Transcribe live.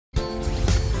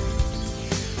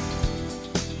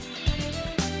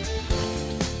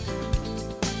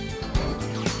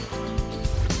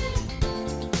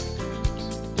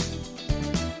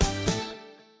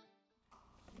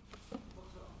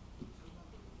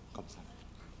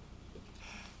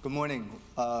Good morning.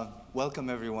 Welcome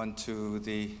everyone to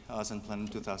the Asan Plenum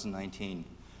 2019.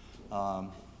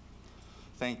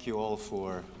 Thank you all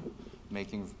for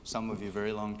making some of you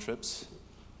very long trips.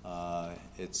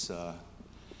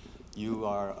 You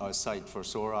are a sight for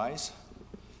sore eyes.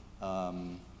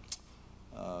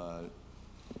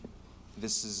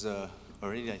 This is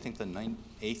already, I think, the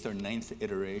 8th or 9th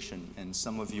iteration, and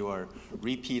some of you are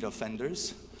repeat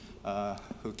offenders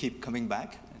who keep coming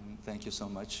back. And thank you so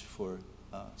much for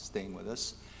staying with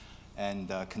us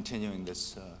and continuing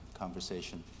this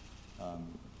conversation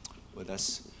with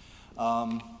us.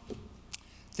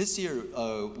 This year,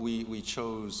 we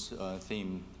chose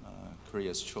theme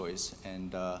Korea's Choice,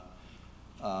 and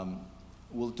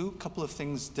we'll do a couple of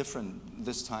things different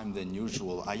this time than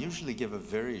usual. I usually give a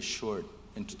very short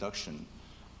introduction,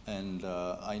 and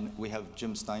we have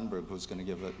Jim Steinberg who's going to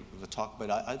give a talk, but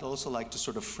I'd also like to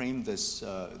sort of frame this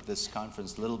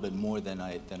conference a little bit more than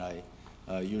I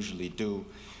usually do.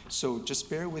 So just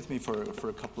bear with me for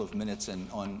a couple of minutes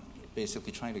and on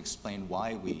basically trying to explain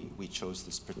why we chose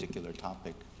this particular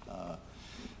topic.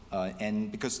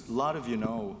 And because a lot of you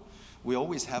know, we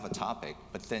always have a topic,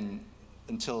 but then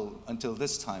until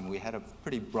this time, we had a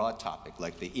pretty broad topic,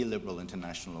 like the illiberal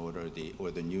international order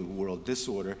or the new world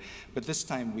disorder. But this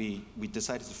time, we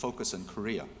decided to focus on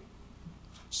Korea.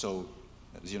 So,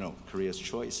 as you know, Korea's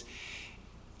choice.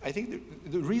 I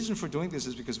think the reason for doing this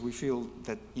is because we feel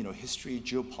that, you know, history,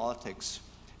 geopolitics,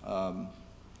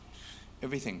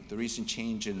 everything, the recent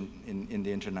change in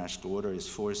the international order is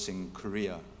forcing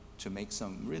Korea to make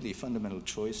some really fundamental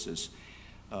choices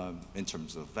in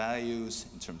terms of values,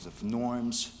 in terms of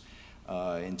norms,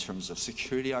 in terms of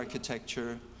security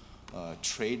architecture,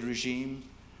 trade regime,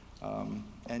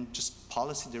 and just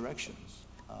policy directions.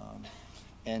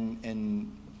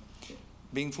 And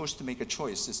being forced to make a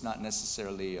choice is not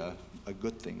necessarily a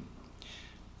good thing.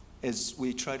 As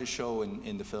we try to show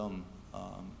in the film,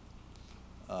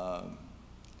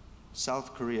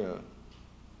 South Korea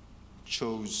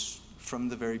chose from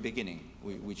the very beginning.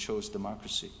 We chose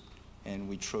democracy, and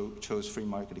we chose free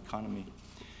market economy.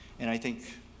 And I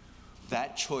think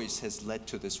that choice has led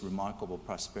to this remarkable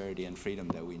prosperity and freedom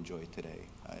that we enjoy today.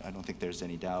 I don't think there's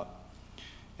any doubt.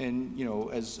 And you know,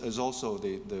 as also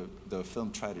the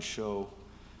film tried to show,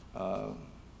 you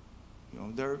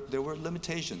know, there were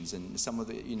limitations, and some of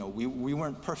the, you know, we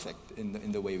weren't perfect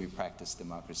in the way we practiced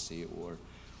democracy or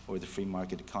the free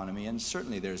market economy, and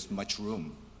certainly there's much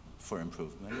room for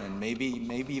improvement, and maybe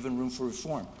even room for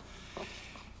reform.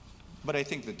 But I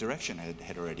think the direction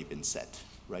had already been set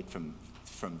right from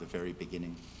the very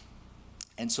beginning.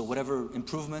 And so whatever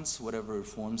improvements, whatever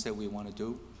reforms that we want to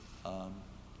do,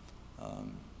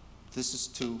 this is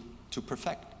to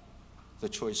perfect the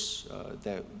choice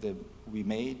that we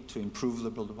made to improve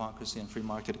liberal democracy and free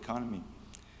market economy.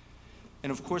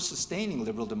 And of course, sustaining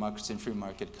liberal democracy and free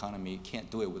market economy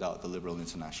can't do it without the liberal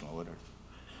international order.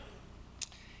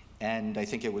 And I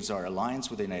think it was our alliance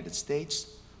with the United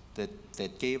States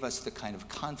that gave us the kind of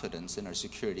confidence in our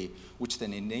security, which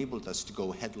then enabled us to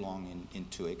go headlong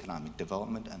into economic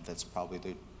development, and that's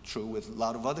probably true with a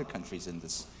lot of other countries in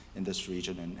this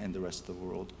region and the rest of the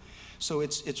world. So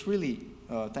it's really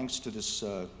thanks to this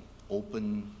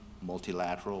open,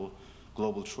 multilateral,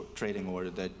 global trading order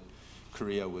that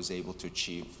Korea was able to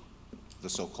achieve the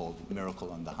so-called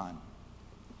miracle on the Hahm.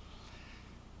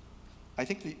 I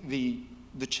think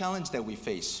the challenge that we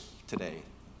face today,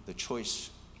 the choice,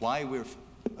 why we're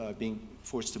being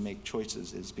forced to make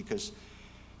choices, is because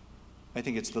I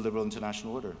think it's the liberal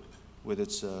international order with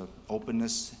its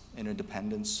openness,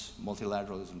 interdependence,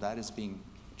 multilateralism, that is being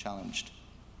challenged,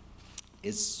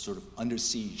 is sort of under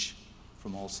siege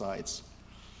from all sides.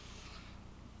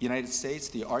 United States,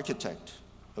 the architect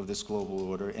of this global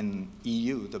order, and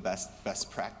EU, the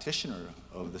best practitioner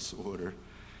of this order,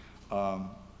 are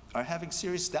having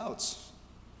serious doubts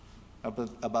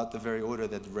about the very order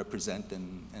that they represent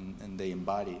and they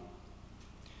embody.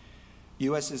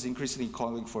 US is increasingly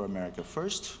calling for America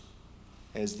first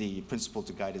as the principle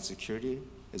to guide its security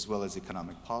as well as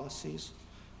economic policies.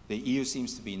 The EU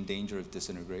seems to be in danger of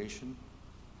disintegration.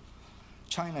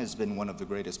 China has been one of the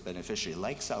greatest beneficiaries,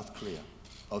 like South Korea,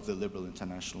 of the liberal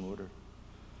international order,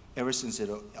 ever since it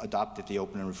adopted the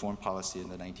open and reform policy in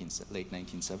the late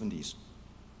 1970s.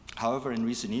 However, in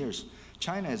recent years,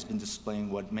 China has been displaying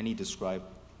what many describe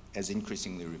as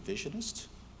increasingly revisionist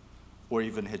or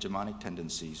even hegemonic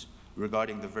tendencies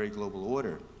regarding the very global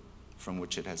order from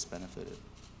which it has benefited.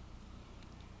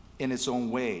 In its own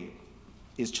way,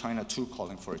 is China too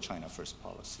calling for a China first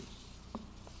policy?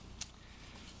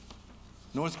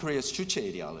 North Korea's Juche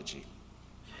ideology,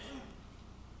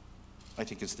 I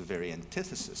think, is the very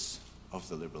antithesis of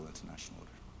the liberal international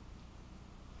order.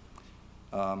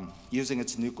 Using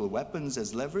its nuclear weapons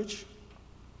as leverage,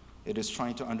 it is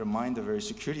trying to undermine the very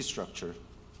security structure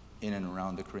in and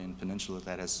around the Korean Peninsula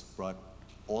that has brought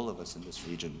all of us in this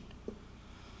region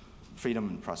freedom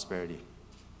and prosperity,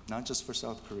 not just for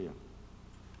South Korea.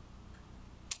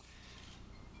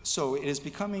 So it is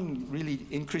becoming really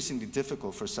increasingly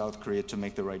difficult for South Korea to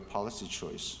make the right policy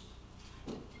choice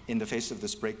in the face of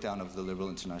this breakdown of the liberal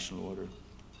international order.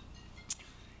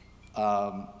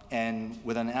 And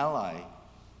with an ally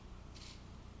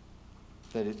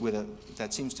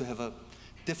that seems to have a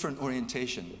different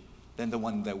orientation than the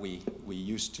one that we are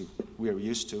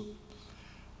used to.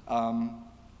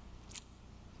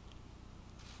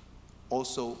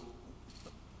 Also,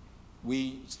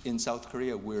 we in South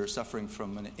Korea, we're suffering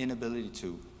from an inability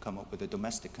to come up with a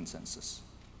domestic consensus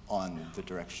on the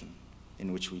direction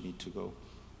in which we need to go.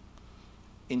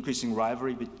 Increasing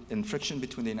rivalry and friction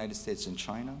between the United States and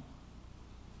China,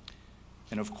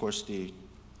 and of course the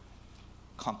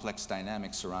complex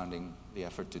dynamics surrounding the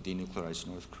effort to denuclearize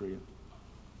North Korea.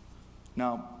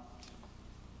 Now,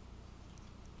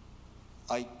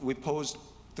 we posed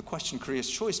the question Korea's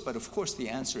choice, but of course the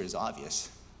answer is obvious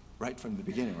right from the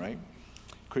beginning, right?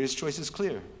 Korea's choice is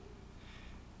clear.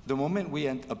 The moment we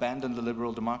abandon the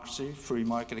liberal democracy, free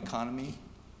market economy,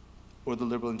 or the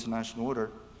liberal international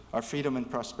order, our freedom and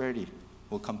prosperity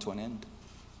will come to an end.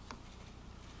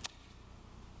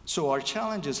 So our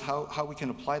challenge is how we can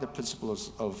apply the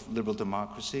principles of liberal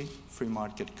democracy, free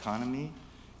market economy,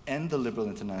 and the liberal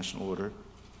international order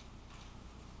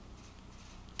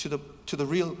to the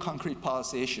real concrete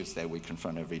policy issues that we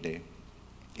confront every day.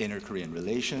 Inter-Korean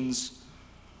relations,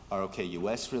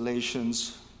 ROK-US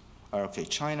relations,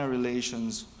 ROK-China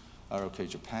relations,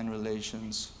 ROK-Japan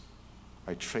relations,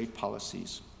 our trade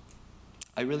policies.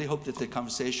 I really hope that the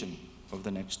conversation of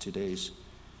the next 2 days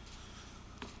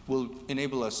will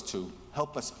enable us to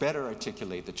help us better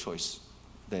articulate the choice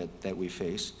that we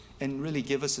face and really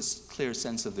give us a clear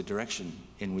sense of the direction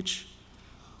in which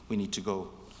we need to go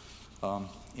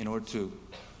in order to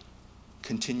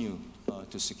continue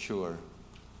to secure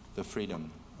the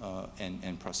freedom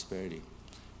and prosperity.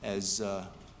 As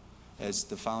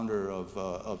the founder of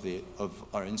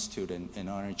our institute and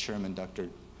our chairman, Dr.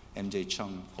 M.J.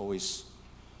 Chung, always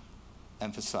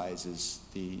emphasizes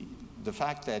the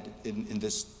fact that in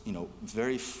this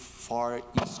very far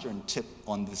eastern tip,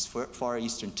 on this far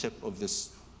eastern tip of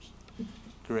this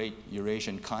great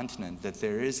Eurasian continent, that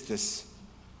there is this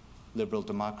liberal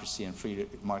democracy and free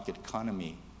market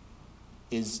economy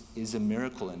is a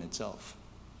miracle in itself.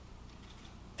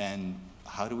 And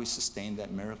how do we sustain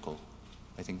that miracle?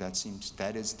 I think that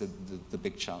is the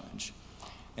big challenge.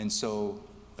 And so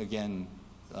again,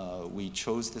 we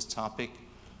chose this topic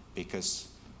because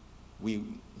we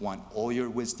want all your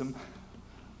wisdom,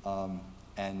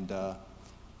 and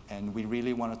we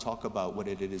really want to talk about what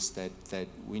it is that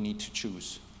we need to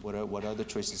choose. What are the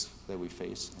choices that we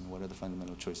face, and what are the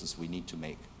fundamental choices we need to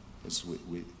make as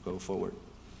we go forward.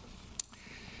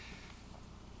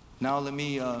 Now let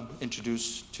me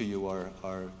introduce to you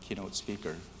our keynote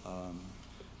speaker,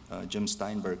 Jim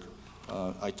Steinberg.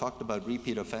 I talked about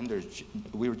repeat offenders.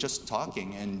 We were just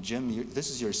talking, and Jim, this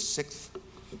is your 6th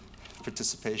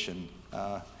participation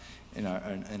in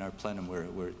our plenum.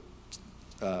 We're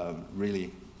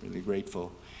really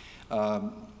grateful.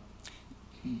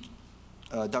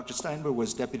 Dr. Steinberg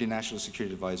was Deputy National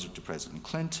Security Advisor to President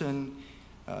Clinton.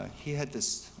 He had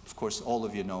this, of course, all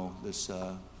of you know, this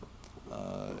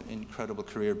incredible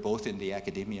career both in the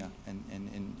academia and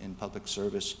in public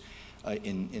service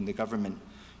in the government.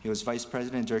 He was Vice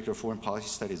President and Director of Foreign Policy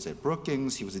Studies at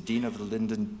Brookings. He was the Dean of the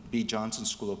Lyndon B. Johnson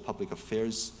School of Public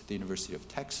Affairs at the University of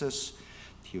Texas.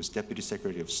 He was Deputy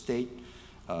Secretary of State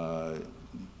from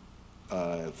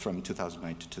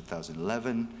 2009 to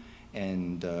 2011.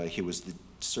 And he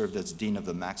served as Dean of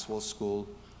the Maxwell School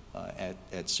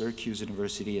at Syracuse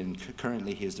University. And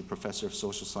currently he is the Professor of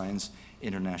Social Science,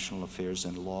 International Affairs,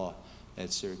 and Law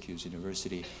at Syracuse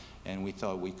University. And we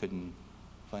thought we couldn't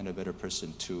find a better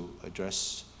person to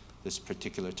address this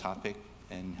particular topic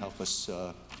and help us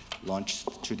launch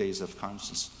 2 days of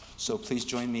conferences. So please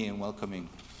join me in welcoming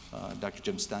Dr.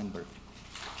 Jim Steinberg.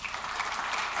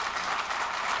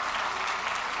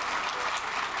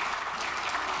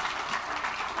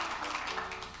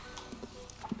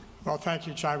 Well, thank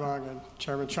you, Chaibong and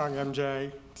Chairman Chung,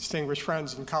 MJ, distinguished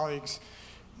friends and colleagues.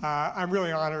 I'm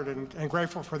really honored and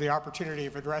grateful for the opportunity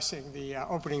of addressing the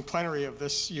opening plenary of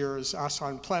this year's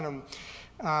Asan Plenum.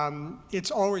 It's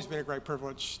always been a great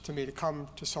privilege to me to come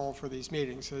to Seoul for these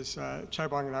meetings, as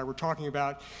Chaibong and I were talking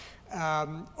about.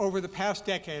 Over the past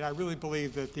decade, I really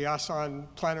believe that the Asan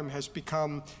Plenum has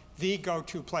become the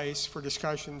go-to place for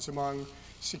discussions among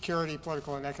security,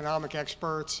 political, and economic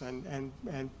experts and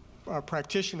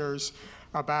practitioners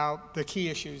about the key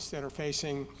issues that are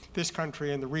facing this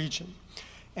country and the region.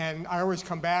 And I always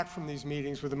come back from these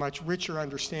meetings with a much richer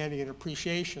understanding and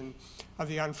appreciation of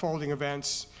the unfolding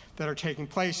events that are taking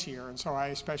place here. And so I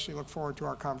especially look forward to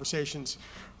our conversations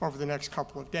over the next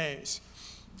couple of days.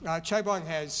 Chaibong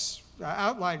has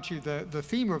outlined to you the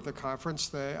theme of the conference,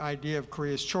 the idea of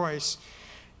Korea's choice.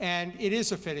 And it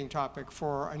is a fitting topic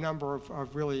for a number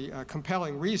of really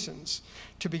compelling reasons.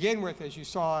 To begin with, as you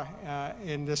saw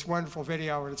in this wonderful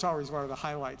video, and it's always one of the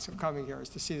highlights of coming here, is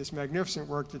to see this magnificent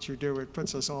work that you do. It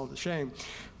puts us all to shame,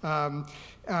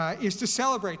 is to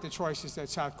celebrate the choices that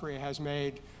South Korea has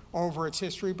made over its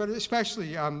history, but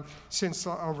especially since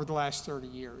over the last 30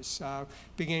 years.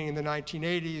 Beginning in the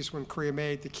 1980s, when Korea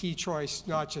made the key choice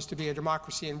not just to be a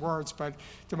democracy in words, but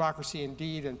democracy in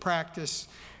deed and practice,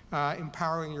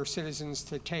 empowering your citizens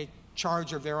to take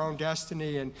charge of their own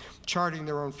destiny and charting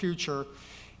their own future.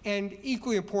 And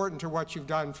equally important to what you've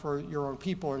done for your own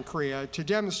people in Korea, to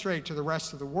demonstrate to the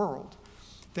rest of the world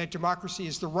that democracy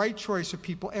is the right choice of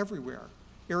people everywhere,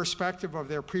 irrespective of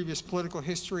their previous political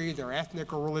history, their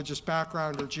ethnic or religious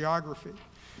background or geography.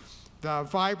 The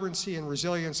vibrancy and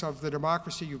resilience of the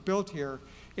democracy you've built here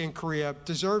in Korea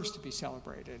deserves to be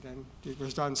celebrated, and it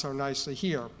was done so nicely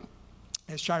here.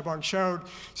 As Chaibong showed,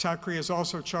 South Korea has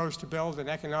also chose to build an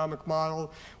economic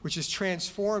model which has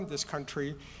transformed this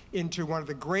country into one of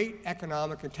the great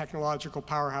economic and technological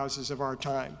powerhouses of our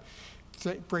time,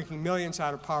 bringing millions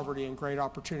out of poverty and great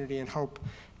opportunity and hope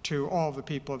to all of the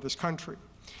people of this country.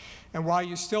 And while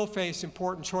you still face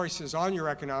important choices on your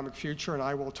economic future, and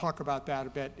I will talk about that a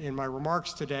bit in my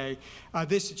remarks today,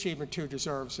 this achievement too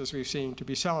deserves, as we've seen, to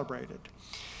be celebrated.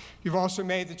 You've also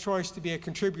made the choice to be a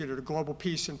contributor to global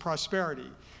peace and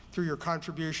prosperity through your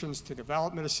contributions to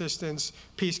development assistance,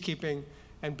 peacekeeping,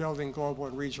 and building global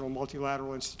and regional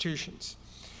multilateral institutions.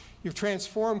 You've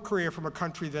transformed Korea from a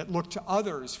country that looked to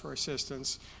others for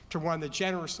assistance to one that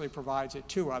generously provides it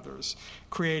to others,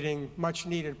 creating much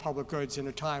needed public goods in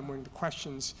a time when the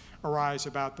questions arise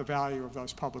about the value of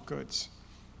those public goods.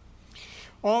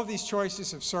 All of these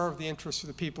choices have served the interests of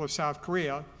the people of South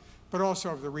Korea, but also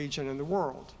of the region and the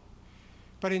world.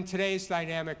 But in today's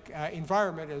dynamic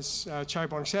environment, as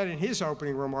Chaibong said in his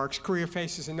opening remarks, Korea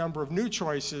faces a number of new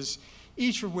choices,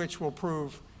 each of which will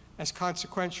prove as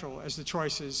consequential as the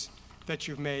choices that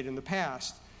you've made in the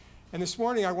past. And this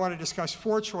morning, I want to discuss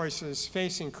 4 choices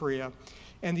facing Korea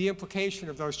and the implication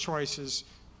of those choices,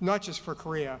 not just for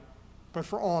Korea, but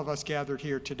for all of us gathered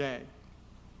here today.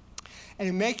 And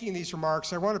in making these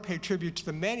remarks, I want to pay tribute to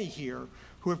the many here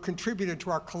who have contributed to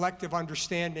our collective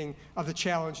understanding of the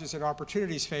challenges and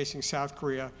opportunities facing South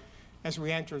Korea as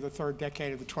we enter the 3rd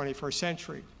decade of the 21st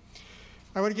century.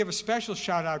 I want to give a special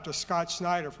shout out to Scott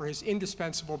Snyder for his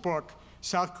indispensable book,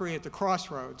 South Korea at the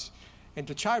Crossroads, and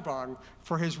to Chaibong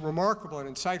for his remarkable and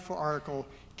insightful article,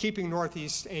 Keeping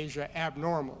Northeast Asia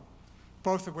Abnormal,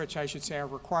 both of which I should say are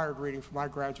required reading for my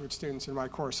graduate students in my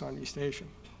course on East Asia.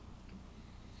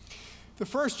 The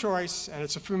first choice, and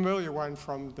it's a familiar one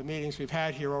from the meetings we've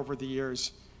had here over the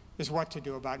years, is what to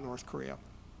do about North Korea.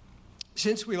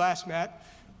 Since we last met,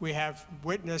 we have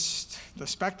witnessed the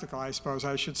spectacle, I suppose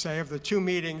I should say, of the 2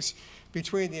 meetings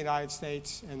between the United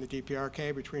States and the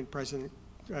DPRK, between President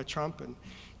Trump and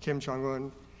Kim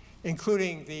Jong-un,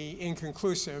 including the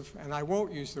inconclusive, and I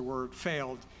won't use the word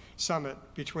failed, summit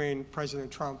between President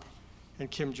Trump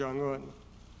and Kim Jong-un.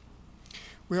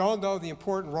 We all know the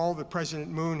important role that President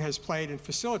Moon has played in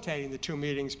facilitating the 2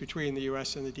 meetings between the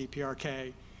U.S. and the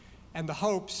DPRK, and the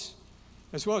hopes,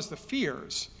 as well as the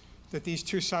fears, that these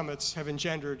 2 summits have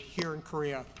engendered here in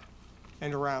Korea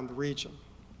and around the region.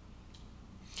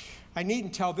 I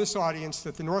needn't tell this audience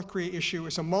that the North Korea issue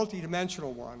is a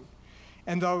multidimensional one,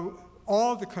 and though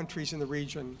all the countries in the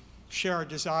region share a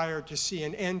desire to see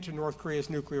an end to North Korea's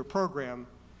nuclear program,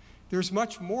 there's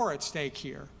much more at stake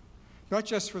here, not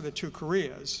just for the 2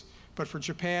 Koreas, but for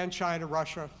Japan, China,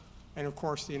 Russia, and of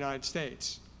course the United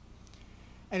States.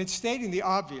 And it's stating the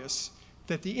obvious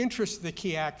that the interests of the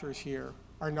key actors here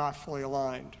are not fully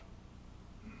aligned.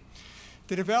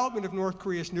 The development of North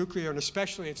Korea's nuclear, and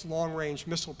especially its long-range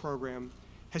missile program,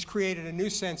 has created a new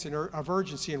sense of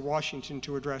urgency in Washington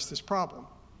to address this problem.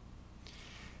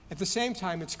 At the same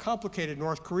time, it's complicated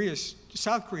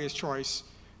South Korea's choice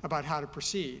about how to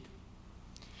proceed.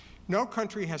 No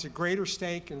country has a greater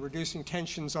stake in reducing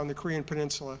tensions on the Korean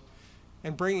Peninsula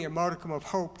and bringing a modicum of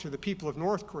hope to the people of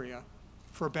North Korea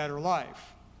for a better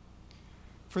life.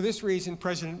 For this reason,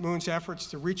 President Moon's efforts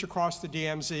to reach across the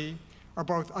DMZ are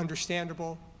both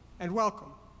understandable and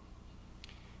welcome.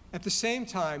 At the same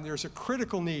time, there's a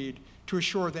critical need to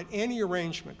assure that any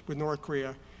arrangement with North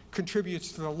Korea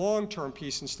contributes to the long-term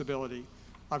peace and stability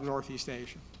of Northeast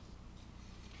Asia.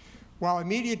 While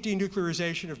immediate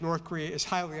denuclearization of North Korea is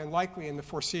highly unlikely in the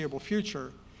foreseeable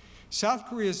future, South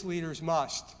Korea's leaders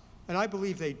must, and I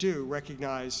believe they do,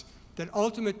 recognize that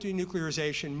ultimate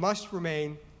denuclearization must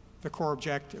remain the core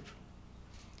objective.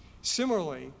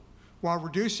 Similarly, while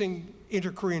reducing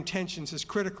inter-Korean tensions is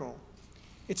critical,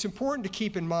 it's important to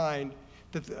keep in mind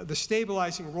that the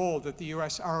stabilizing role that the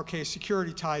U.S.-ROK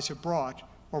security ties have brought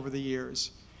over the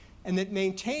years, and that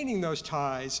maintaining those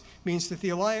ties means that the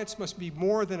alliance must be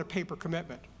more than a paper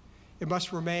commitment. It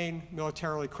must remain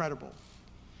militarily credible.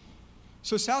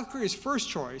 So South Korea's first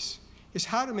choice is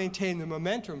how to maintain the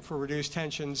momentum for reduced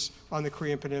tensions on the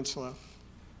Korean Peninsula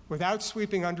without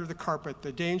sweeping under the carpet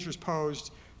the dangers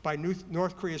posed by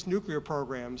North Korea's nuclear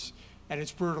programs and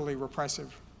its brutally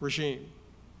repressive regime,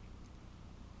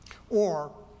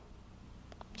 or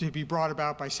to be brought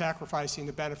about by sacrificing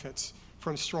the benefits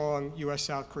from strong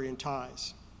U.S.-South Korean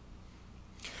ties.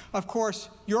 Of course,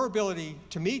 your ability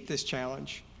to meet this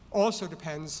challenge also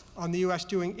depends on the U.S.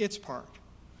 doing its part.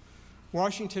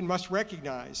 Washington must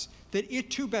recognize that it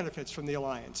too benefits from the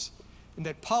alliance, and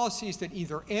that policies that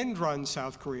either end-run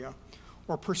South Korea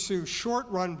or pursue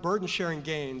short-run burden-sharing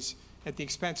gains at the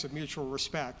expense of mutual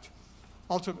respect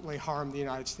ultimately harm the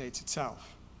United States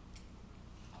itself.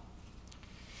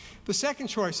 The second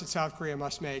choice that South Korea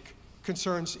must make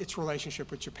concerns its relationship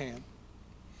with Japan.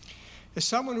 As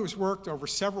someone who has worked over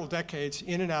several decades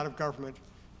in and out of government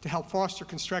to help foster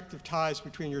constructive ties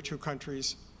between your two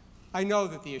countries, I know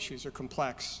that the issues are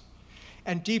complex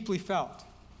and deeply felt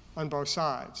on both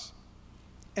sides.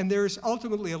 And there is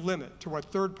ultimately a limit to what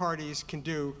third parties can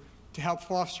do to help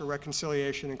foster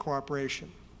reconciliation and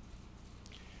cooperation.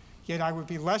 Yet I would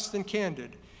be less than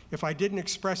candid if I didn't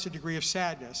express a degree of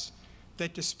sadness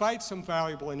that despite some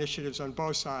valuable initiatives on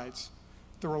both sides,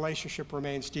 the relationship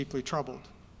remains deeply troubled.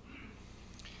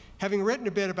 Having written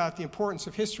a bit about the importance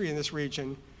of history in this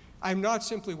region, I'm not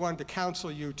simply one to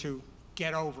counsel you to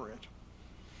get over it.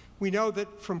 We know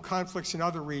that from conflicts in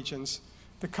other regions,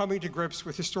 the coming to grips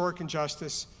with historic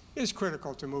injustice is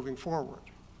critical to moving forward.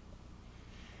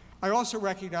 I also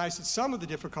recognize that some of the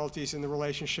difficulties in the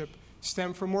relationship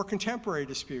stem from more contemporary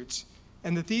disputes,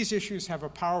 and that these issues have a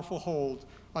powerful hold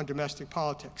on domestic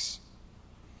politics.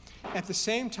 At the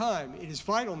same time, it is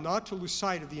vital not to lose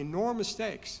sight of the enormous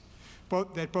stakes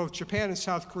that both Japan and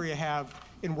South Korea have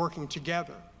in working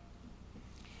together.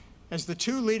 As the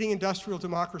two leading industrial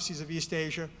democracies of East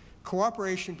Asia,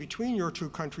 cooperation between your two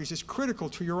countries is critical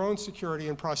to your own security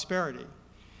and prosperity,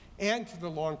 and to the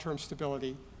long-term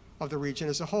stability of the region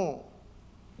as a whole.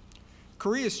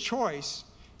 Korea's choice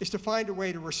is to find a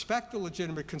way to respect the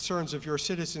legitimate concerns of your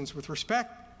citizens with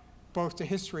respect both to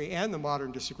history and the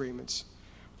modern disagreements,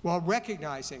 while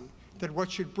recognizing that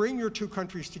what should bring your two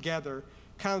countries together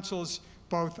counsels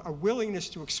both a willingness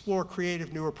to explore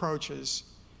creative new approaches,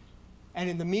 and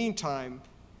in the meantime,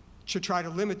 should try to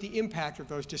limit the impact of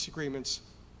those disagreements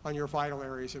on your vital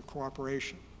areas of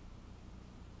cooperation.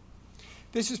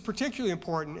 This is particularly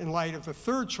important in light of the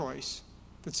third choice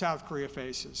that South Korea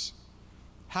faces: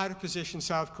 how to position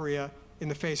South Korea in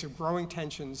the face of growing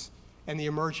tensions and the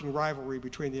emerging rivalry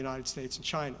between the United States and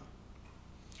China.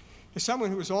 As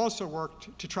someone who has also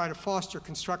worked to try to foster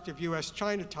constructive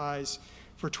U.S.-China ties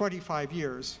for 25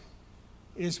 years,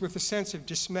 it is with a sense of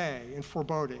dismay and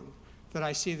foreboding that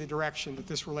I see the direction that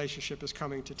this relationship is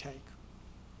coming to take.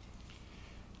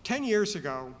 10 years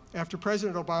ago, after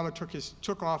President Obama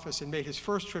took office and made his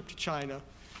first trip to China,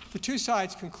 the two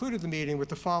sides concluded the meeting with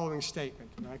the following statement,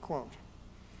 and I quote,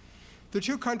 "The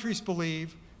two countries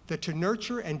believe that to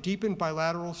nurture and deepen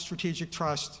bilateral strategic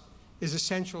trust is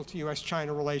essential to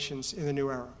U.S.-China relations in the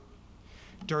new era."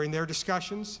 During their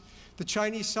discussions, the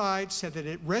Chinese side said that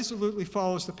it resolutely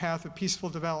follows the path of peaceful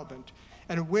development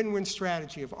and a win-win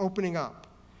strategy of opening up,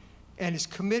 and is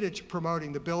committed to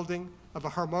promoting the building of a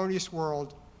harmonious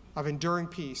world of enduring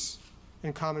peace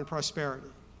and common prosperity.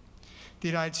 The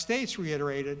United States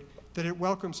reiterated that it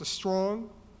welcomes a strong,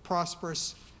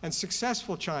 prosperous, and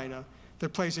successful China that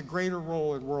plays a greater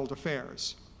role in world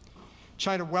affairs.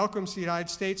 China welcomes the United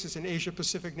States as an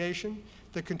Asia-Pacific nation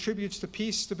that contributes to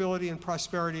peace, stability, and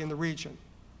prosperity in the region.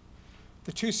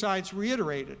 The two sides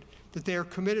reiterated that they are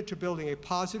committed to building a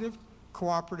positive,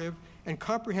 cooperative, and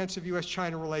comprehensive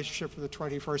U.S.-China relationship for the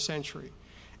 21st century,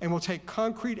 and will take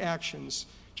concrete actions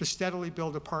to steadily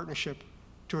build a partnership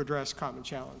to address common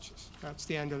challenges. That's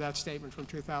the end of that statement from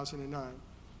 2009.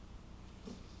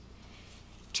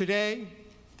 Today,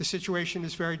 the situation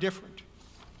is very different.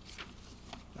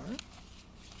 All right?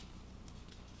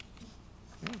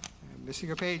 Yeah. missing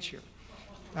a page here.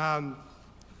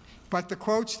 But the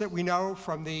quotes that we know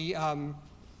from the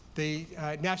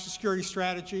national security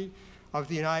strategy of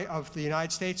the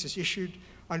United States as issued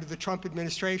under the Trump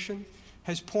administration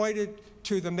has pointed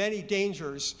to the many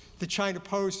dangers that China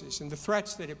poses and the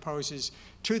threats that it poses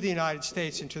to the United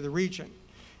States and to the region.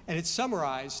 And it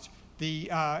summarized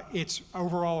its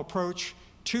overall approach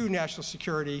to national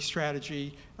security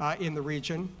strategy in the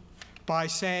region by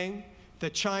saying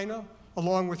that China,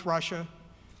 along with Russia,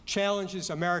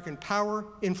 challenges American power,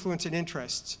 influence, and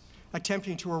interests,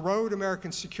 attempting to erode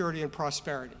American security and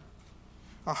prosperity.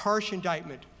 A harsh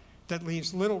indictment that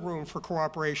leaves little room for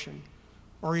cooperation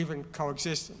or even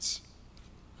coexistence.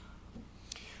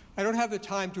 I don't have the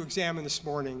time to examine this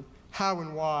morning how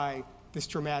and why this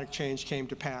dramatic change came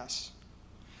to pass.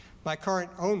 My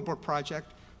current own book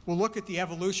project will look at the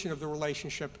evolution of the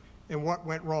relationship and what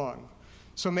went wrong.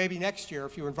 So maybe next year,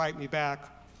 if you invite me back,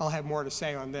 I'll have more to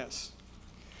say on this.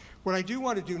 What I do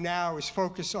want to do now is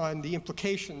focus on the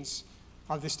implications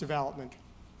of this development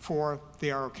for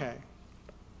the ROK.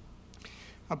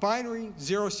 A binary,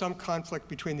 zero-sum conflict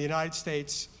between the United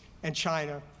States and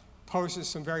China poses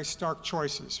some very stark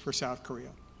choices for South Korea.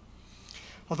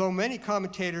 Although many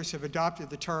commentators have adopted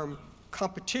the term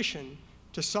competition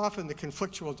to soften the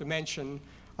conflictual dimension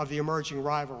of the emerging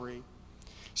rivalry,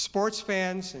 sports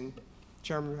fans, and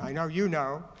Chairman, I know you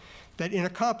know, that in a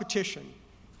competition,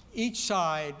 each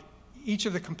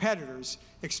of the competitors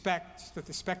expects that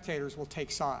the spectators will take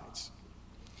sides.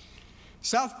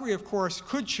 South Korea, of course,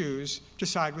 could choose to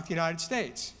side with the United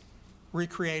States,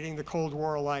 recreating the Cold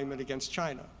War alignment against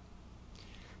China.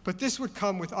 But this would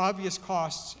come with obvious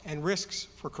costs and risks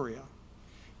for Korea,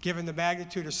 given the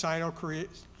magnitude of Sino-Korea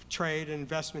trade and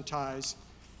investment ties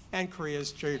and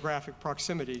Korea's geographic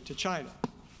proximity to China.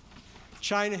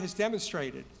 China has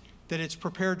demonstrated that it's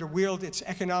prepared to wield its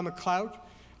economic clout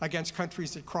against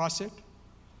countries that cross it,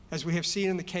 as we have seen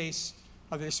in the case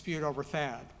of the dispute over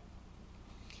THAAD.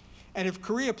 And if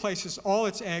Korea places all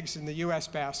its eggs in the US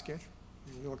basket,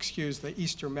 you'll excuse the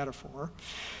Easter metaphor,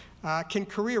 can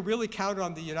Korea really count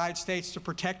on the United States to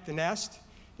protect the nest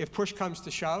if push comes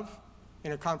to shove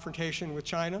in a confrontation with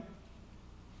China?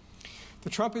 The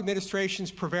Trump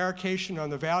administration's prevarication on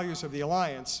the values of the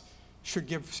alliance should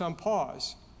give some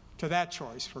pause to that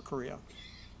choice for Korea.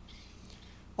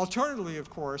 Alternatively, of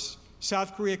course,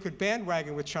 South Korea could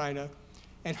bandwagon with China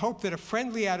and hope that a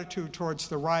friendly attitude towards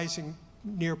the rising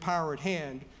near power at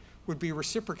hand would be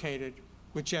reciprocated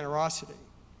with generosity.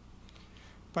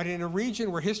 But in a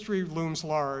region where history looms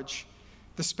large,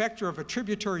 the specter of a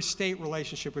tributary state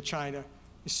relationship with China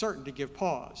is certain to give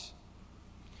pause.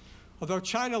 Although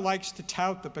China likes to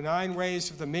tout the benign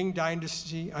ways of the Ming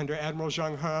Dynasty under Admiral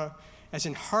Zheng He as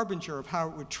an harbinger of how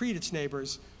it would treat its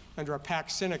neighbors under a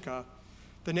Pax Sinica,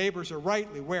 the neighbors are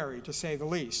rightly wary, to say the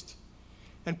least.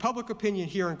 And public opinion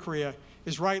here in Korea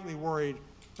is rightly worried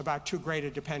about too great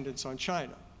a dependence on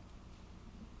China.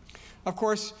 Of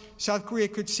course, South Korea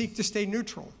could seek to stay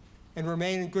neutral and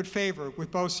remain in good favor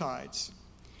with both sides.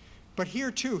 But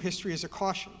here, too, history is a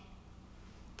caution.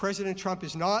 President Trump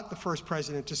is not the first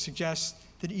president to suggest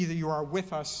that either you are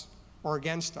with us or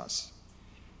against us.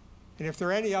 And if there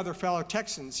are any other fellow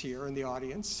Texans here in the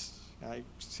audience, I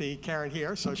see Karen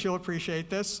here, so she'll appreciate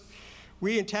this.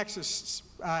 We in Texas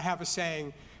have a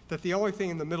saying that the only thing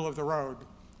in the middle of the road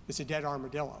is a dead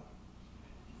armadillo.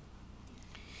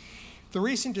 The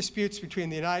recent disputes between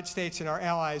the United States and our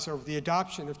allies over the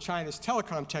adoption of China's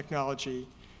telecom technology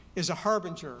is a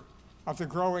harbinger of the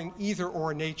growing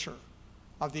either-or nature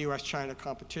of the US-China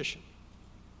competition.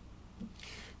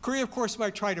 Korea, of course,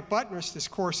 might try to buttress this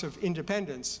course of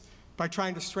independence by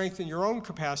trying to strengthen your own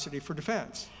capacity for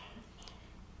defense.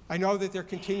 I know that there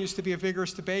continues to be a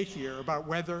vigorous debate here about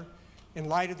whether, in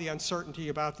light of the uncertainty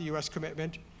about the US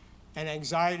commitment and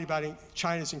anxiety about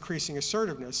China's increasing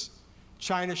assertiveness,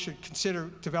 China should consider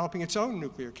developing its own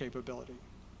nuclear capability.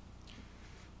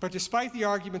 But despite the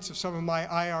arguments of some of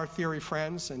my IR theory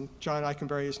friends, and John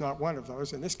Eikenberry is not one of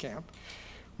those in this camp,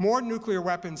 more nuclear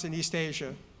weapons in East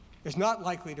Asia is not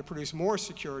likely to produce more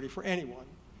security for anyone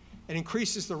and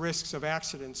increases the risks of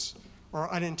accidents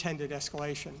or unintended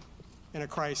escalation in a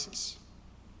crisis.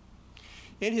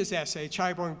 In his essay,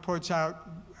 Chaibong points out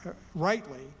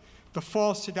rightly the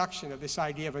false seduction of this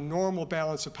idea of a normal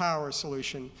balance of power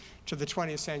solution to the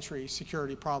 20th century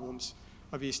security problems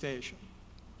of East Asia.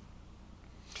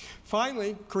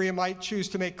 Finally, Korea might choose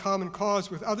to make common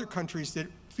cause with other countries that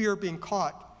fear being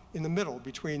caught in the middle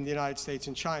between the United States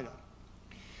and China.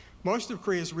 Most of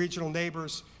Korea's regional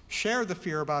neighbors share the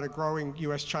fear about a growing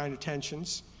US-China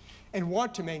tensions and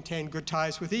want to maintain good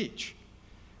ties with each.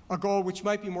 a goal which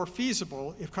might be more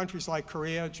feasible if countries like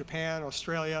Korea, Japan,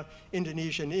 Australia,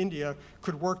 Indonesia, and India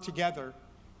could work together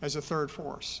as a third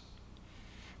force.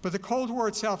 But the Cold War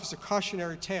itself is a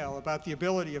cautionary tale about the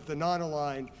ability of the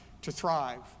non-aligned to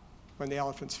thrive when the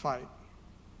elephants fight.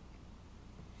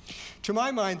 To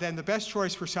my mind, then, the best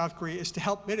choice for South Korea is to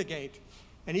help mitigate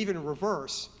and even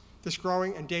reverse this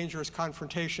growing and dangerous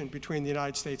confrontation between the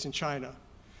United States and China,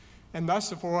 and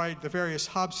thus avoid the various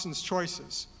Hobson's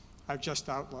choices I've just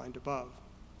outlined above.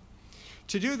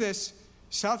 To do this,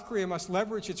 South Korea must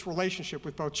leverage its relationship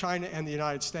with both China and the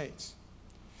United States.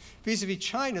 Vis-a-vis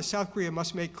China, South Korea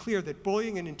must make clear that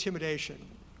bullying and intimidation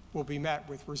will be met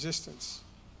with resistance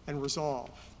and resolve.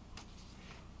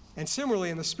 And similarly,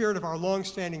 in the spirit of our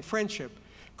long-standing friendship,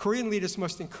 Korean leaders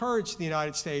must encourage the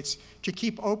United States to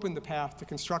keep open the path to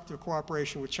constructive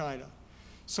cooperation with China,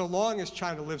 so long as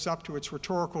China lives up to its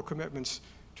rhetorical commitments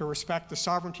to respect the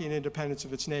sovereignty and independence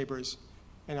of its neighbors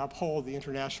and uphold the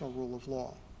international rule of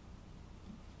law.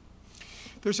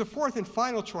 There's a fourth and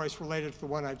final choice related to the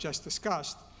one I've just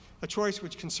discussed, a choice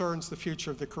which concerns the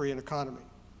future of the Korean economy.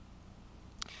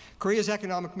 Korea's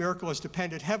economic miracle has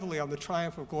depended heavily on the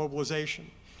triumph of globalization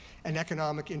and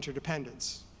economic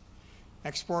interdependence.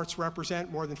 Exports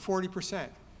represent more than 40%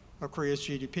 of Korea's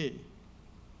GDP.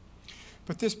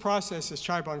 But this process, as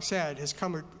Chaibong said, has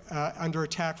come under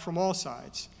attack from all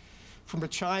sides, from a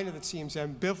China that seems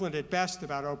ambivalent at best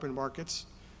about open markets,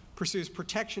 pursues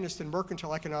protectionist and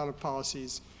mercantile economic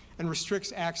policies, and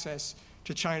restricts access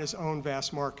to China's own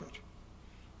vast market.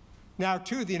 Now,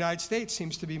 too, the United States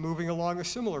seems to be moving along a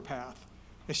similar path,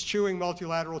 eschewing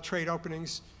multilateral trade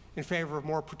openings in favor of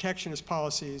more protectionist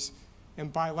policies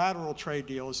and bilateral trade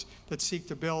deals that seek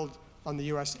to build on the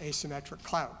U.S. asymmetric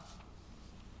clout.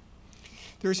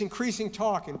 There is increasing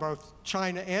talk in both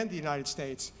China and the United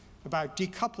States about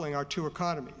decoupling our two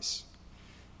economies.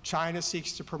 China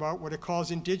seeks to promote what it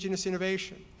calls indigenous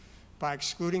innovation by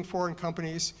excluding foreign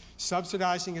companies,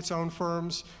 subsidizing its own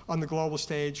firms on the global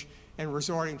stage, and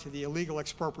resorting to the illegal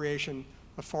expropriation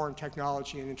of foreign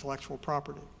technology and intellectual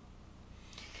property.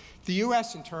 The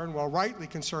U.S., in turn, while rightly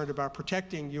concerned about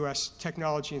protecting U.S.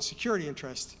 technology and security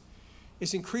interests,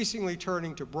 is increasingly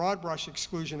turning to broad-brush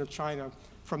exclusion of China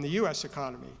from the U.S.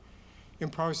 economy,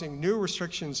 imposing new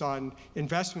restrictions on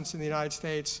investments in the United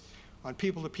States, on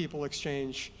people-to-people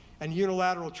exchange, and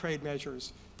unilateral trade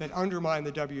measures that undermine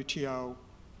the WTO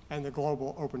and the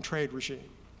global open trade regime.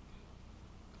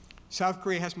 South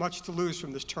Korea has much to lose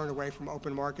from this turn away from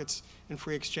open markets and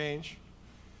free exchange.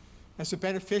 As a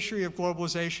beneficiary of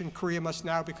globalization, Korea must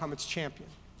now become its champion.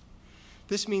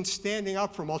 This means standing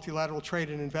up for multilateral trade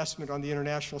and investment on the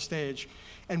international stage,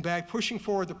 and by pushing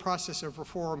forward the process of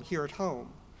reform here at home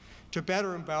to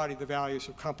better embody the values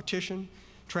of competition,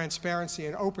 transparency,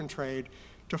 and open trade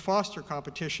to foster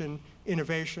competition,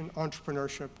 innovation,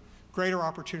 entrepreneurship, greater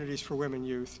opportunities for women and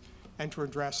youth, and to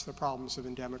address the problems of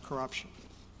endemic corruption.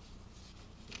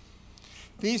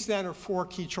 These, then, are four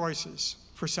key choices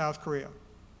for South Korea.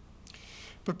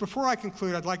 But before I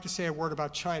conclude, I'd like to say a word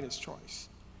about China's choice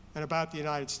and about the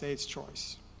United States'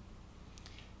 choice.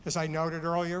 As I noted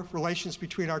earlier, relations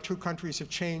between our two countries have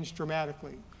changed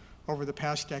dramatically over the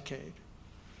past decade.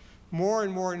 More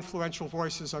and more influential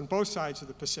voices on both sides of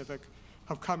the Pacific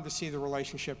have come to see the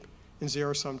relationship in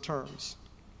zero-sum terms.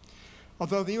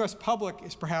 Although the U.S. public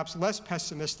is perhaps less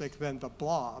pessimistic than the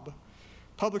blob,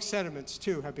 public sentiments,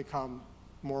 too, have become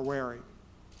more wary.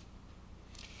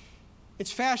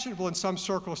 It's fashionable in some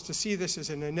circles to see this as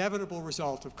an inevitable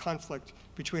result of conflict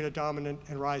between a dominant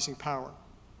and rising power.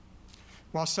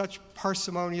 While such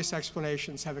parsimonious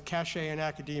explanations have a cachet in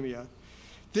academia,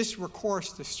 this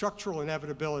recourse to structural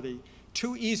inevitability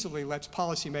too easily lets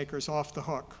policymakers off the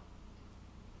hook.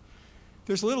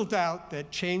 There's little doubt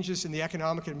that changes in the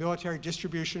economic and military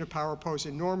distribution of power pose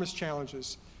enormous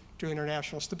challenges to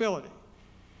international stability.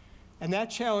 And that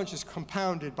challenge is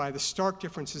compounded by the stark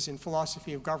differences in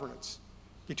philosophy of governance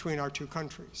between our two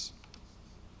countries.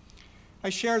 I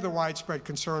share the widespread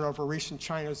concern over recent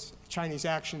Chinese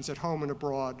actions at home and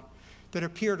abroad that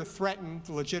appear to threaten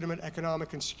the legitimate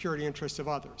economic and security interests of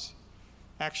others,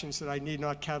 actions that I need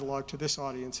not catalog to this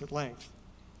audience at length.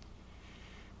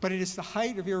 But it is the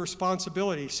height of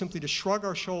irresponsibility simply to shrug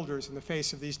our shoulders in the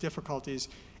face of these difficulties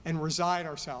and resign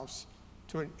ourselves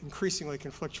to an increasingly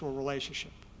conflictual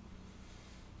relationship.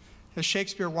 As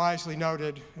Shakespeare wisely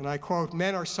noted, and I quote,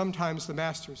 "Men are sometimes the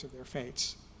masters of their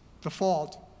fates. The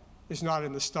fault is not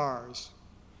in the stars,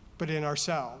 but in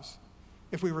ourselves,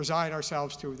 if we resign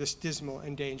ourselves to this dismal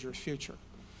and dangerous future."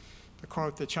 The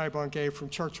quote that Chaibong gave from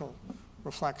Churchill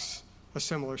reflects a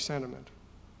similar sentiment.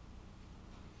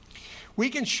 We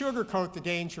can sugarcoat the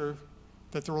danger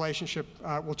that the relationship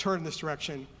will turn in this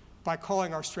direction by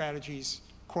calling our strategies,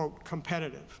 quote,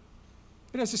 competitive.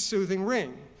 It has a soothing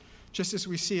ring, just as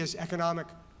we see as economic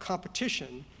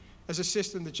competition as a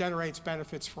system that generates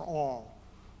benefits for all,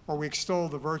 or we extol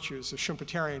the virtues of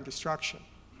Schumpeterian destruction.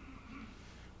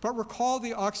 But recall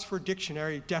the Oxford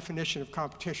Dictionary definition of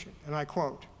competition, and I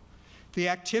quote, "The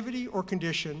activity or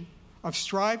condition of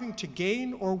striving to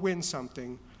gain or win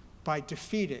something by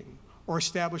defeating or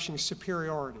establishing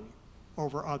superiority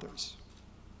over others."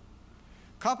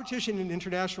 Competition in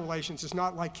international relations is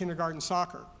not like kindergarten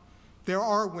soccer. There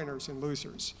are winners and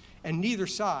losers, and neither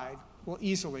side will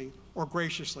easily or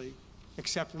graciously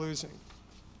accept losing.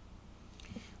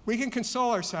 We can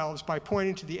console ourselves by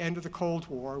pointing to the end of the Cold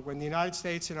War, when the United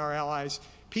States and our allies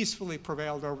peacefully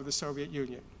prevailed over the Soviet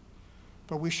Union.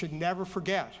 But we should never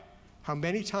forget how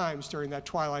many times during that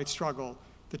twilight struggle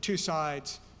the two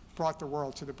sides brought the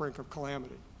world to the brink of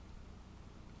calamity.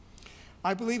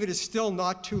 I believe it is still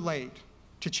not too late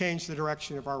to change the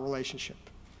direction of our relationship,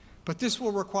 but this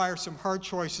will require some hard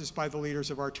choices by the leaders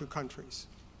of our two countries.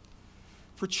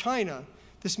 For China,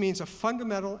 this means a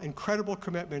fundamental and credible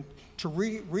commitment to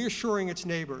reassuring its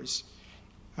neighbors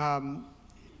and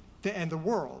the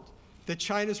world that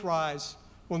China's rise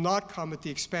will not come at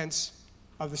the expense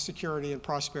of the security and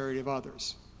prosperity of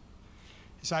others.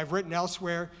 As I've written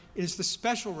elsewhere, it is the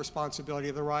special responsibility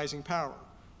of the rising power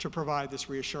to provide this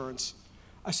reassurance,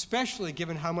 especially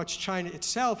given how much China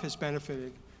itself has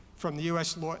benefited from the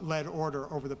US-led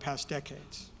order over the past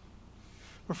decades.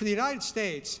 But for the United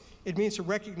States, it means a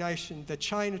recognition that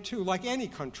China, too, like any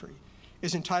country,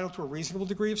 is entitled to a reasonable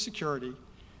degree of security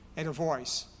and a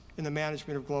voice in the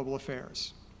management of global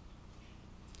affairs.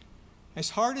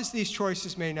 As hard as these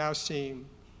choices may now seem,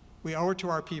 we owe it to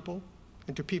our people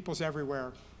and to peoples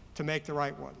everywhere to make the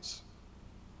right ones.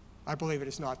 I believe it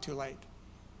is not too late.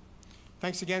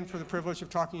 Thanks again for the privilege of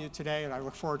talking to you today, and I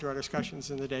look forward to our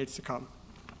discussions in the days to come.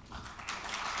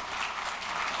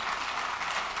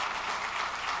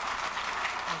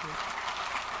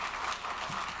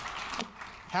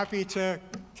 Happy to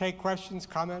take questions,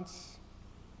 comments.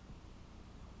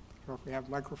 I don't know if we have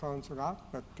microphones or not,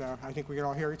 but I think we can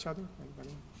all hear each other.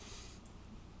 Anybody?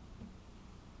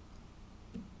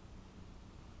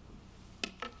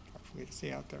 Hard for me to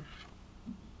see out there.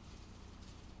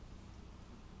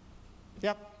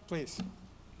 Yep, please.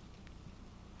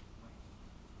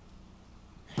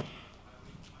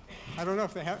 I don't know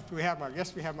if they have, do we have microphones?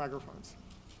 Yes, we have microphones.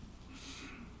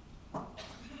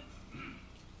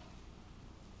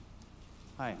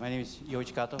 Hi, my name is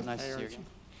Yoichi Kato. Nice to see you again.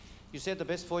 You said the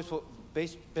best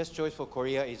choice for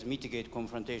Korea is mitigate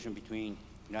confrontation between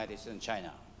United States and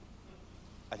China.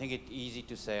 I think it's easy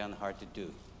to say and hard to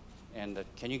do. And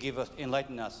can you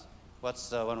enlighten us,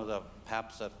 what's one of the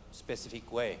perhaps a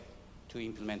specific way to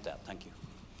implement that? Thank you.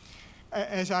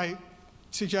 As I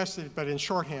suggested, but in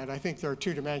shorthand, I think there are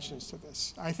two dimensions to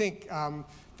this. I think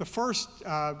the first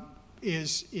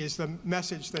is the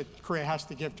message that Korea has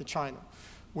to give to China,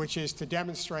 which is to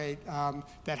demonstrate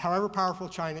that however powerful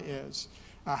China is,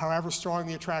 however strong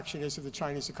the attraction is of the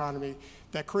Chinese economy,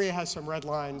 that Korea has some red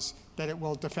lines that it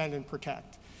will defend and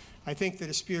protect. I think the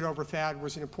dispute over THAAD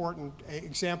was an important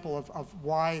example of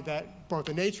why that, both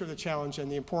the nature of the challenge and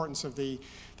the importance of the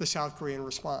South Korean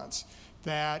response,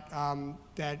 that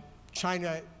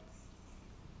China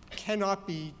cannot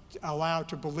be allowed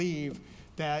to believe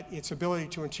that its ability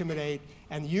to intimidate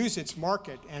and use its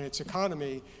market and its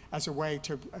economy as a way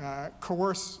to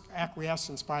coerce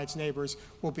acquiescence by its neighbors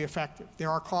will be effective. There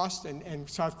are costs, and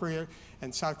South Korea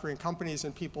and South Korean companies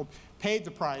and people paid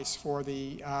the price for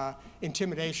the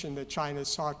intimidation that China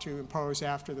sought to impose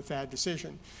after the THAAD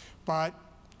decision. But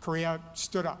Korea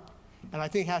stood up. And I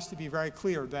think it has to be very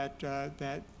clear that,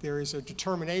 that there is a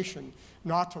determination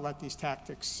not to let these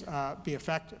tactics be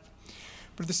effective.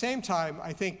 But at the same time,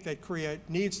 I think that Korea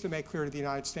needs to make clear to the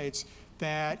United States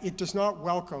that it does not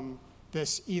welcome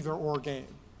this either-or game,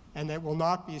 and that will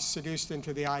not be seduced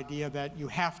into the idea that you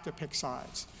have to pick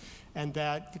sides, and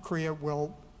that Korea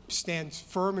will stand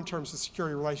firm in terms of the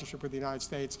security relationship with the United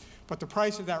States, but the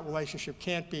price of that relationship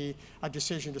can't be a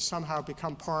decision to somehow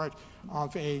become part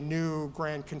of a new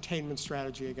grand containment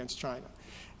strategy against China.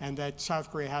 And that South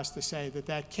Korea has to say that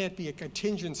that can't be a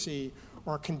contingency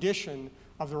or a condition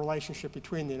of the relationship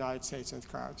between the United States and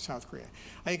South Korea.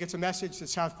 I think it's a message that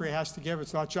South Korea has to give.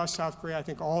 It's not just South Korea. I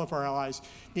think all of our allies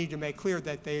need to make clear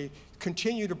that they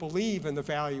continue to believe in the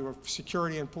value of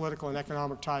security and political and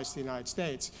economic ties to the United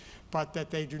States, but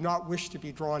that they do not wish to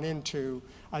be drawn into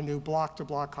a new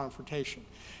bloc-to-bloc confrontation.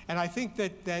 And I think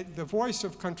that the voice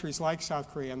of countries like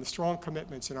South Korea and the strong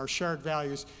commitments and our shared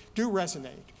values do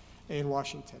resonate in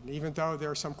Washington. Even though there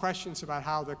are some questions about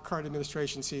how the current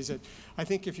administration sees it, I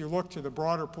think if you look to the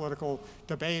broader political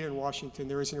debate in Washington,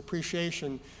 there is an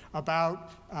appreciation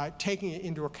about taking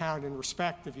into account and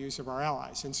respect the views of our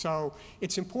allies. And so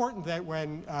it's important that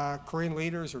when Korean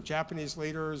leaders or Japanese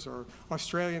leaders or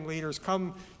Australian leaders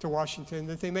come to Washington,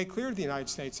 that they make clear to the United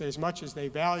States that as much as they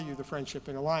value the friendship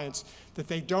and alliance, that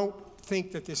they don't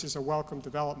think that this is a welcome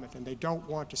development, and they don't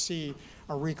want to see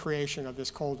a recreation of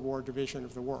this Cold War division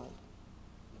of the world.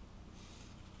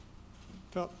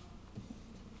 Phil?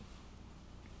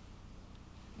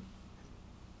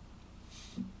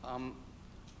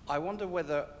 I wonder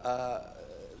whether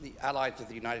the allies of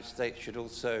the United States should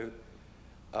also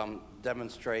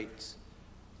demonstrate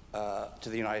to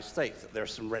the United States that there are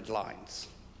some red lines.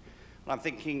 And I'm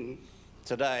thinking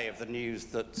today of the news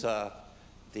that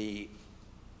the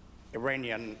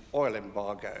Iranian oil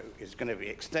embargo is going to be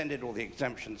extended, or the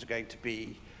exemptions are going to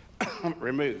be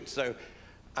removed. So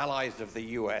allies of the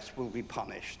US will be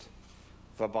punished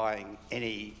for buying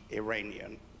any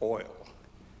Iranian oil.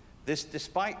 This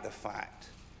despite the fact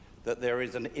that there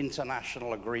is an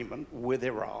international agreement with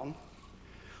Iran,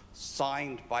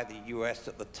 signed by the US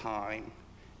at the time,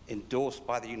 endorsed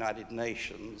by the United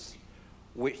Nations,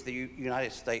 which the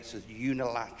United States has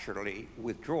unilaterally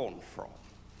withdrawn from.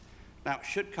 Now,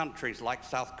 should countries like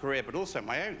South Korea, but also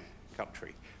my own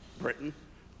country, Britain,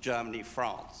 Germany,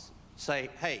 France, say,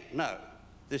 hey, no,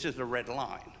 this is a red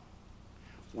line.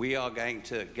 We are going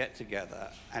to get together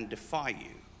and defy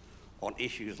you on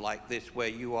issues like this, where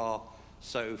you are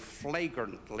so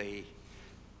flagrantly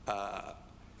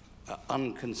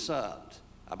unconcerned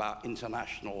about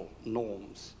international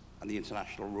norms and the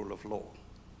international rule of law?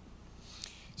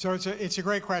 So it's a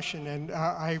great question, and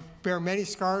I bear many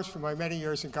scars from my many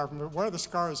years in government. One of the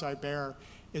scars I bear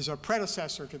is a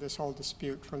predecessor to this whole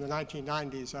dispute from the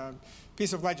 1990s, a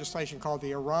piece of legislation called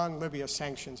the Iran-Libya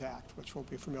Sanctions Act, which will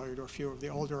be familiar to a few of the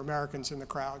older Americans in the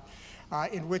crowd,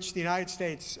 in which the United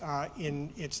States,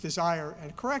 in its desire,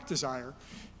 and correct desire,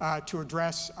 to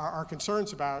address our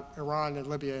concerns about Iran and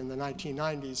Libya in the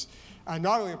 1990s,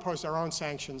 not only imposed our own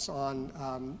sanctions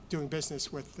on doing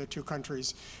business with the two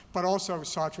countries, but also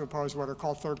sought to impose what are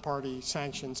called third-party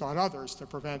sanctions on others to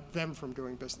prevent them from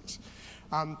doing business.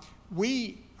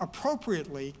 We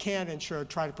appropriately can and should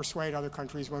try to persuade other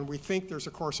countries when we think there's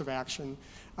a course of action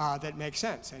that makes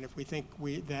sense. And if we think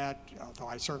that, although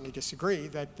I certainly disagree,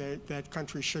 that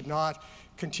countries should not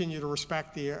continue to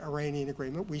respect the Iranian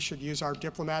agreement, we should use our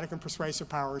diplomatic and persuasive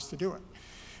powers to do it.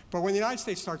 But when the United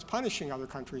States starts punishing other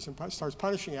countries and starts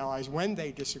punishing allies when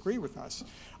they disagree with us,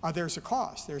 there's a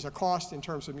cost. There's a cost in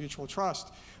terms of mutual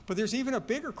trust. But there's even a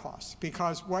bigger cost,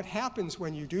 because what happens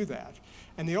when you do that,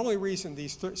 and the only reason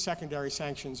these secondary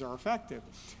sanctions are effective,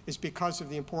 is because of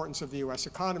the importance of the U.S.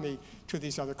 economy to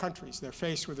these other countries. They're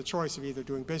faced with the choice of either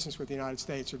doing business with the United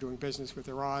States or doing business with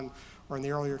Iran, or in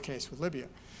the earlier case with Libya.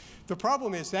 The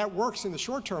problem is that works in the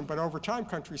short term, but over time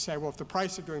countries say, well, if the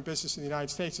price of doing business in the United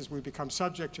States is we become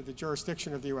subject to the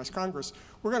jurisdiction of the U.S. Congress,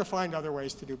 we're going to find other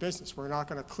ways to do business. We're not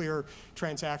going to clear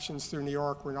transactions through New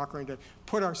York. We're not going to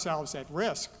put ourselves at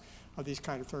risk of these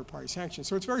kind of third-party sanctions.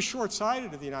 So it's very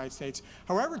short-sighted of the United States,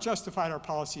 however justified our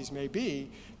policies may be,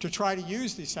 to try to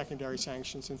use these secondary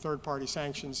sanctions and third-party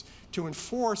sanctions to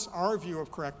enforce our view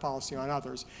of correct policy on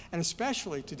others, and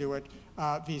especially to do it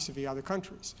vis-a-vis other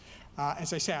countries.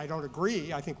 As I say, I don't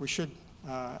agree. I think we should,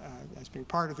 as being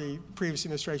part of the previous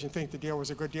administration, think the deal was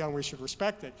a good deal and we should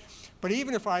respect it. But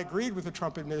even if I agreed with the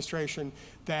Trump administration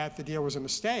that the deal was a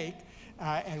mistake,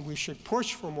 and we should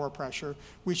push for more pressure,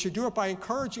 we should do it by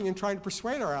encouraging and trying to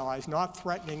persuade our allies, not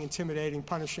threatening, intimidating,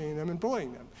 punishing them, and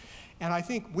bullying them. And I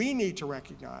think we need to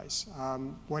recognize,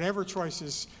 whatever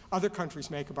choices other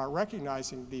countries make about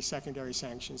recognizing these secondary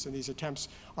sanctions and these attempts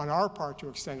on our part to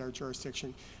extend our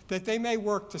jurisdiction, that they may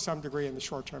work to some degree in the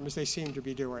short term, as they seem to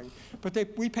be doing. But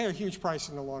we pay a huge price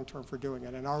in the long term for doing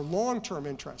it. And our long-term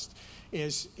interest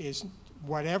is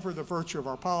whatever the virtue of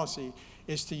our policy,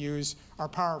 is to use our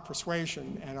power of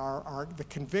persuasion and the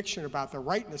conviction about the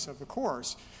rightness of the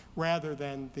course, rather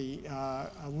than the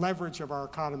leverage of our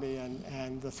economy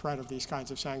and the threat of these kinds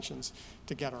of sanctions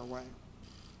to get our way.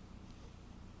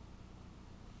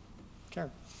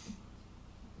 Karen.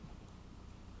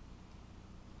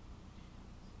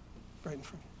 Right in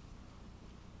front.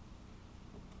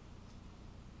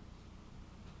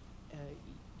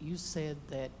 You said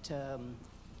that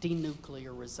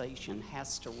denuclearization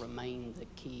has to remain the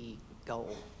key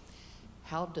goal.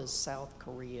 How does South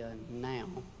Korea now,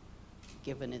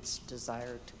 given its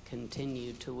desire to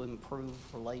continue to improve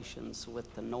relations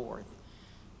with the North,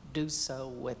 do so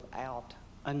without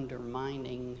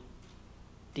undermining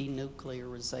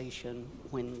denuclearization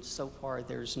when so far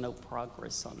there's no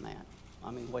progress on that?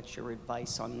 I mean, what's your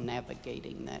advice on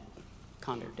navigating that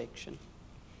contradiction?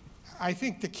 I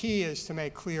think the key is to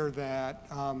make clear that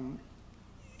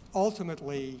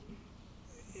ultimately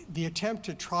the attempt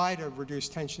to try to reduce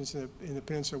tensions in the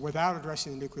peninsula without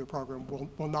addressing the nuclear program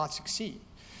will not succeed.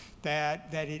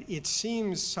 That it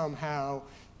seems somehow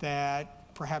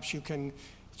that perhaps you can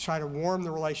try to warm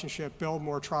the relationship, build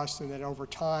more trust, and that over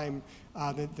time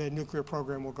the nuclear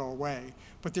program will go away.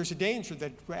 But there's a danger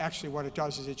that actually what it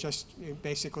does is it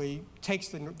basically takes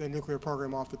the nuclear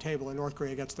program off the table, and North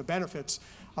Korea gets the benefits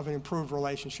of an improved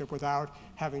relationship without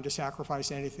having to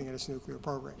sacrifice anything in its nuclear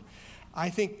program. I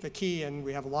think the key, and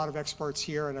we have a lot of experts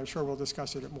here, and I'm sure we'll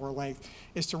discuss it at more length,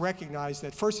 is to recognize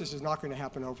that first, this is not going to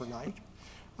happen overnight.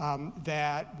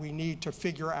 That we need to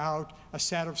figure out a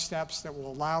set of steps that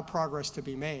will allow progress to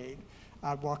be made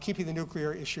while keeping the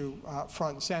nuclear issue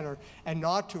front and center, and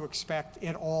not to expect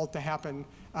it all to happen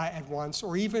at once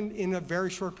or even in a very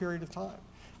short period of time.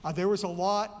 There was a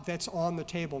lot that's on the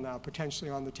table now,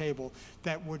 potentially on the table,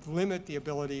 that would limit the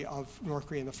ability of North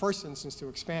Korea in the first instance to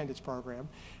expand its program,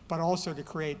 but also to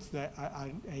create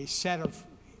a set of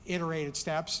iterated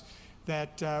steps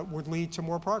that would lead to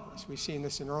more progress. We've seen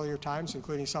this in earlier times,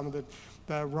 including some of the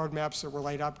roadmaps that were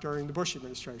laid up during the Bush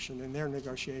administration and their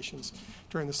negotiations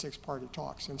during the six-party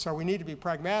talks. And so we need to be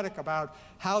pragmatic about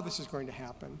how this is going to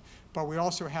happen, but we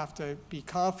also have to be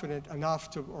confident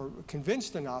enough or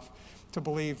convinced enough to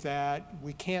believe that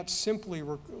we can't simply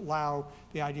allow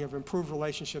the idea of improved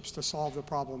relationships to solve the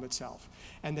problem itself,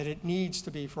 and that it needs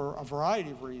to be, for a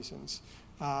variety of reasons,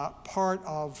 part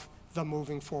of the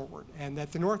moving forward, and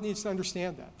that the North needs to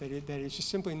understand that it's just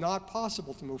simply not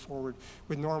possible to move forward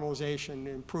with normalization,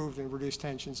 improved and reduced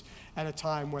tensions at a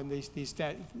time when the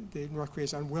North Korea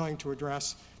is unwilling to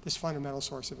address this fundamental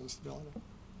source of instability.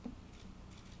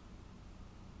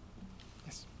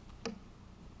 Yes.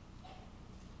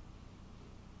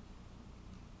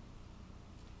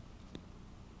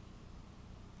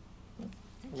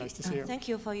 Nice to see you. Thank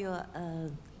you for your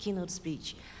keynote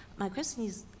speech. My question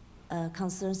is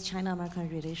concerns China-American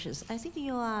relations. I think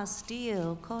you are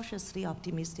still cautiously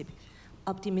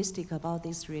optimistic about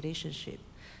this relationship,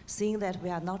 seeing that we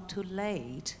are not too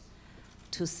late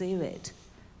to save it.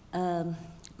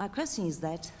 My question is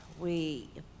that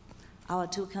our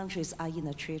two countries are in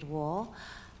a trade war.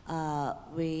 Our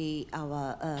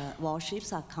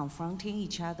warships are confronting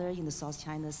each other in the South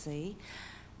China Sea,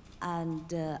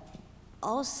 and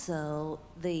also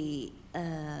the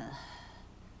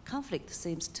conflict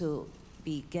seems to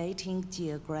be getting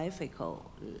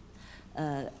geographical,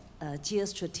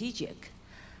 geostrategic.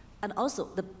 And also,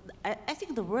 I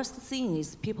think the worst thing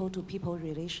is people-to-people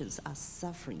relations are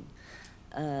suffering.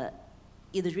 In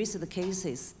the recent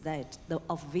cases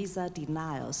of visa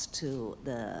denials to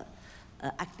the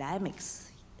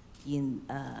academics,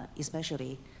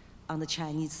 especially on the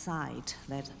Chinese side,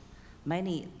 that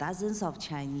many dozens of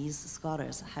Chinese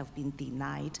scholars have been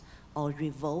denied or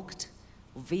revoked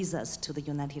visas to the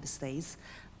United States.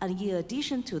 And in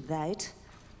addition to that,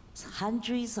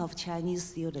 hundreds of Chinese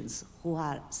students who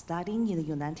are studying in the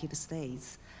United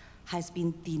States has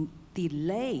been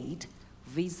delayed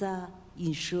visa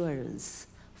insurance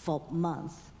for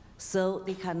months. So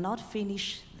they cannot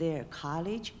finish their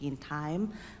college in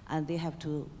time, and they have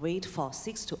to wait for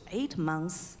 6 to 8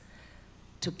 months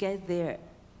to get their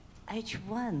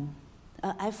F1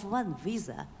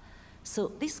 visa.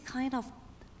 So this kind of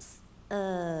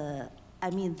the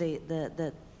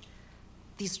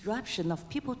disruption of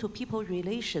people-to-people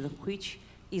relation, which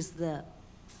is the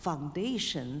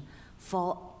foundation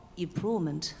for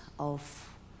improvement of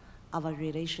our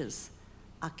relations,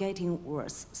 are getting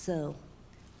worse. So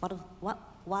what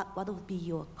would be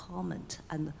your comment?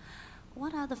 And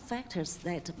what are the factors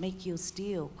that make you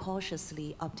still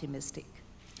cautiously optimistic?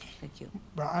 Thank you.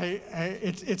 Well,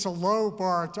 it's a low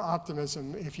bar to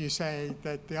optimism if you say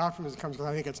that the optimism comes when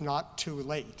I think it's not too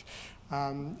late.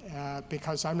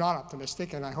 Because I'm not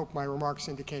optimistic, and I hope my remarks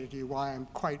indicated to you why I'm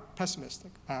quite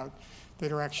pessimistic about the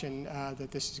direction that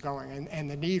this is going,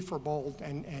 and the need for bold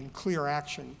and clear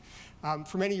action.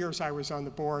 For many years, I was on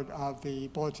the board of the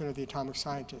Bulletin of the Atomic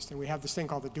Scientist, and we have this thing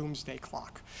called the Doomsday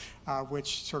Clock,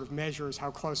 which sort of measures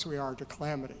how close we are to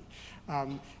calamity.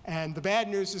 And the bad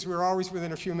news is we're always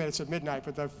within a few minutes of midnight,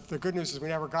 but the good news is we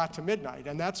never got to midnight,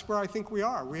 and that's where I think we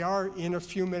are. We are in a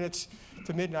few minutes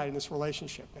to midnight in this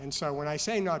relationship. And so when I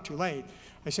say not too late,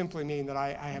 I simply mean that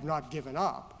I have not given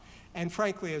up. And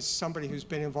frankly, as somebody who's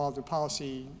been involved in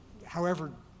policy,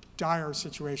 however dire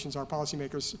situations our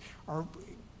policymakers are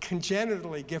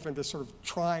congenitally given to sort of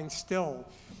trying still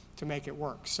to make it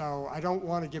work. So I don't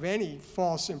want to give any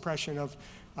false impression of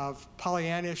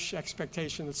Pollyannish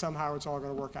expectation that somehow it's all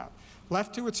going to work out.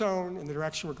 Left to its own in the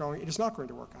direction we're going, it is not going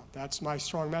to work out. That's my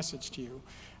strong message to you.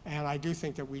 And I do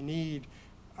think that we need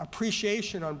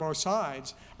appreciation on both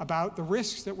sides about the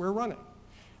risks that we're running.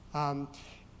 On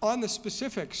the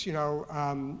specifics,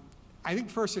 I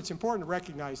think first it's important to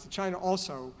recognize that China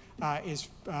also is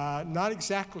not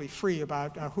exactly free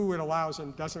about who it allows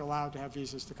and doesn't allow to have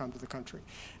visas to come to the country.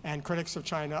 And critics of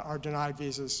China are denied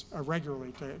visas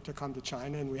regularly to come to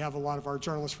China, and we have a lot of our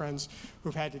journalist friends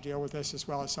who've had to deal with this, as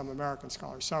well as some American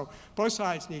scholars. So both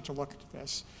sides need to look at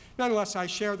this. Nonetheless, I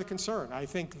share the concern. I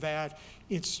think that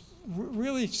it's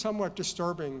really somewhat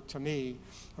disturbing to me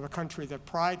of a country that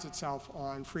prides itself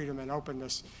on freedom and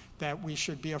openness that we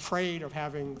should be afraid of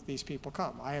having these people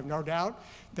come. I have no doubt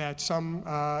that some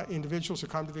individuals who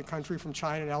come to the country from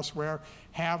China and elsewhere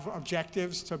have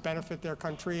objectives to benefit their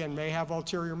country and may have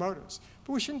ulterior motives.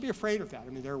 But we shouldn't be afraid of that. I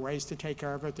mean, there are ways to take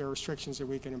care of it. There are restrictions that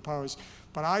we can impose.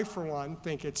 But I, for one,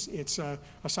 think it's a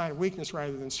sign of weakness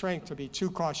rather than strength to be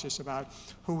too cautious about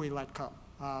who we let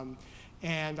come.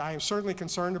 And I am certainly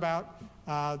concerned about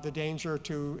the danger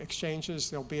to exchanges.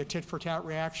 There'll be a tit-for-tat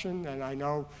reaction, and I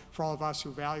know for all of us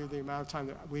who value the amount of time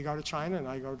that we go to China, and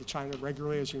I go to China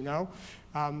regularly, as you know,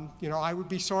 I would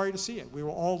be sorry to see it. We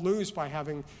will all lose by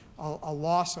having a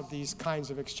loss of these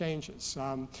kinds of exchanges.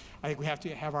 I think we have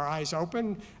to have our eyes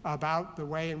open about the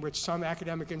way in which some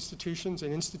academic institutions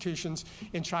and institutions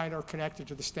in China are connected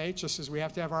to the state, just as we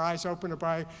have to have our eyes open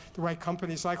about the way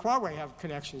companies like Huawei have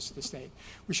connections to the state.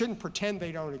 We shouldn't pretend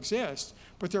they don't exist,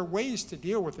 but there are ways to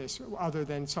deal with this other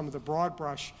than some of the broad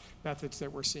brush methods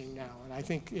that we're seeing now. And I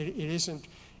think it isn't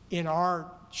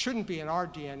shouldn't be in our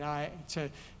DNA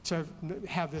to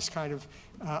have this kind of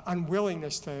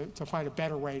unwillingness to find a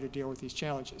better way to deal with these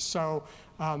challenges. So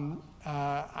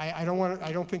I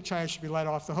don't think China should be let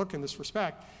off the hook in this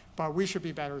respect, but we should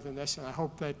be better than this. And I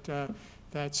hope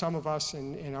that some of us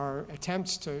in our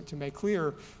attempts to make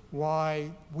clear why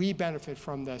we benefit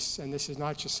from this, and this is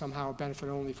not just somehow a benefit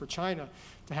only for China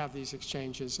to have these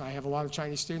exchanges. I have a lot of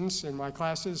Chinese students in my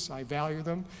classes. I value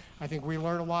them. I think we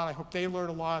learn a lot. I hope they learn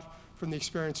a lot from the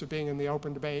experience of being in the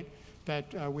open debate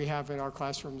that we have in our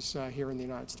classrooms here in the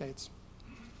United States.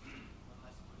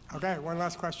 Okay, one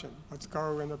last question. Let's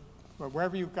go in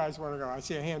wherever you guys want to go. I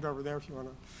see a hand over there if you want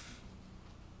to.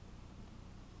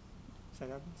 Is that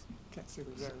Evans? Can't see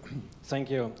who's there. Thank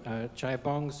you.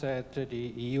 Chaibong said the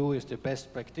EU is the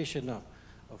best practitioner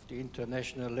of the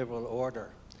international liberal order.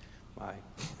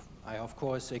 I of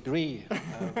course agree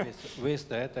with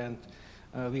that, and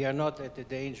we are not at the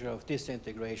danger of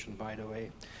disintegration, by the way.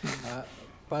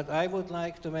 But I would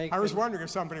like to make... I was wondering if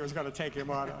somebody was going to take him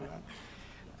on that.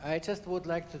 I just would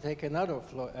like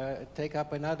to take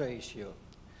up another issue.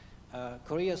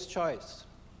 Korea's choice.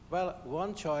 Well,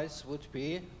 one choice would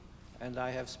be, and I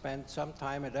have spent some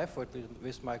time and effort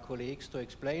with my colleagues to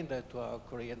explain that to our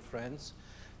Korean friends,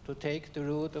 to take the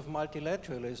route of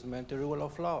multilateralism and the rule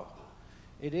of law.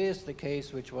 It is the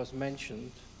case which was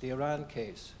mentioned, the Iran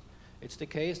case. It's the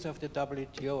case of the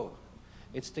WTO.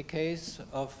 It's the case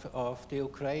of the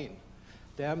Ukraine.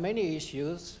 There are many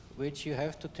issues which you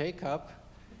have to take up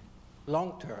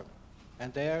long term.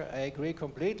 And there I agree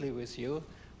completely with you.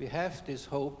 We have this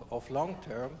hope of long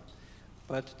term,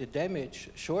 but the damage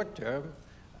short term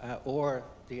or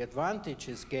the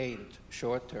advantages gained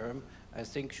short term, I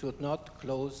think we should not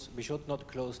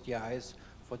close the eyes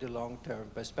for the long term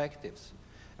perspectives.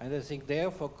 And I think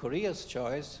there for Korea's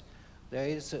choice, there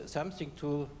is something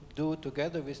to do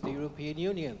together with the European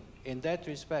Union in that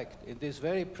respect, in this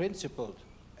very principled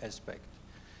aspect.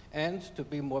 And to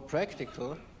be more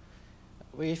practical,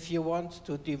 if you want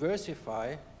to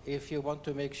diversify, if you want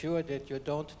to make sure that you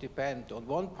don't depend on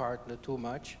one partner too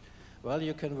much, well,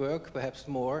 you can work perhaps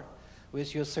more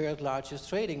with your third largest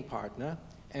trading partner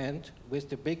and with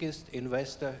the biggest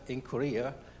investor in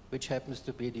Korea, which happens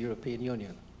to be the European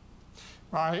Union.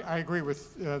 Well, I agree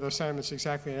with those sentiments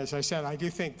exactly. As I said, I do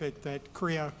think that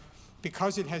Korea,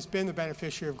 because it has been the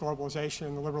beneficiary of globalization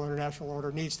and the liberal international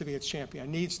order, needs to be its champion,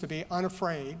 needs to be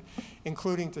unafraid,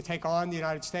 including to take on the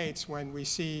United States when we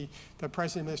see the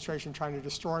President administration trying to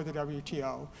destroy the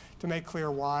WTO, to make clear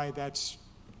why that's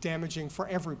damaging for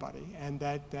everybody, and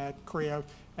that Korea,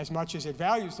 as much as it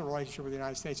values the relationship with the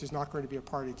United States, is not going to be a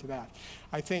party to that.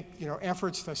 I think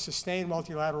efforts to sustain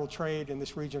multilateral trade in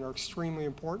this region are extremely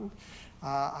important.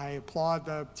 I applaud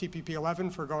the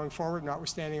TPP-11 for going forward,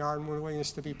 notwithstanding our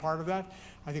unwillingness to be part of that.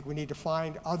 I think we need to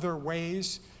find other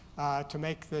ways to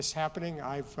make this happening.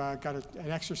 I've got an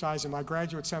exercise in my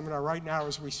graduate seminar right now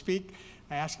as we speak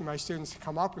by asking my students to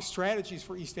come up with strategies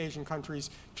for East Asian countries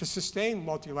to sustain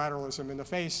multilateralism in the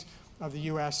face of the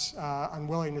U.S.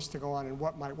 Unwillingness to go on and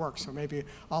what might work. So maybe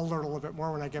I'll learn a little bit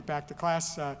more when I get back to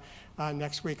class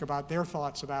next week about their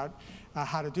thoughts about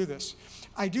how to do this.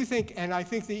 I do think, and I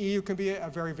think the EU can be a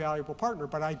very valuable partner,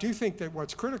 but I do think that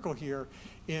what's critical here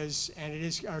is, and it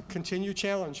is a continued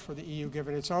challenge for the EU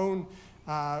given its own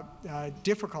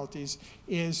difficulties,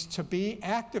 is to be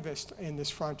activist in this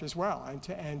front as well,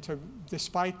 and to,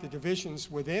 despite the divisions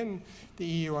within the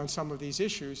EU on some of these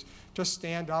issues, just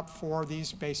stand up for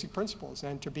these basic principles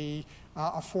and to be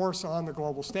a force on the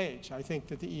global stage. I think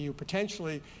that the EU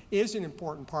potentially is an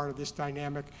important part of this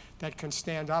dynamic that can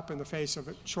stand up in the face of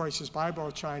choices by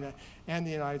both China and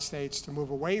the United States to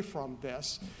move away from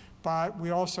this. But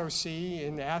we also see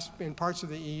in parts of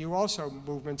the EU also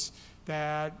movements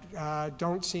that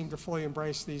don't seem to fully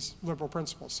embrace these liberal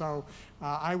principles. So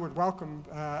I would welcome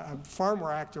a far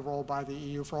more active role by the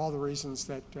EU for all the reasons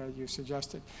that you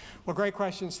suggested. Well, great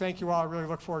questions. Thank you all. I really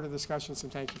look forward to discussions,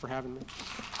 and thank you for having me.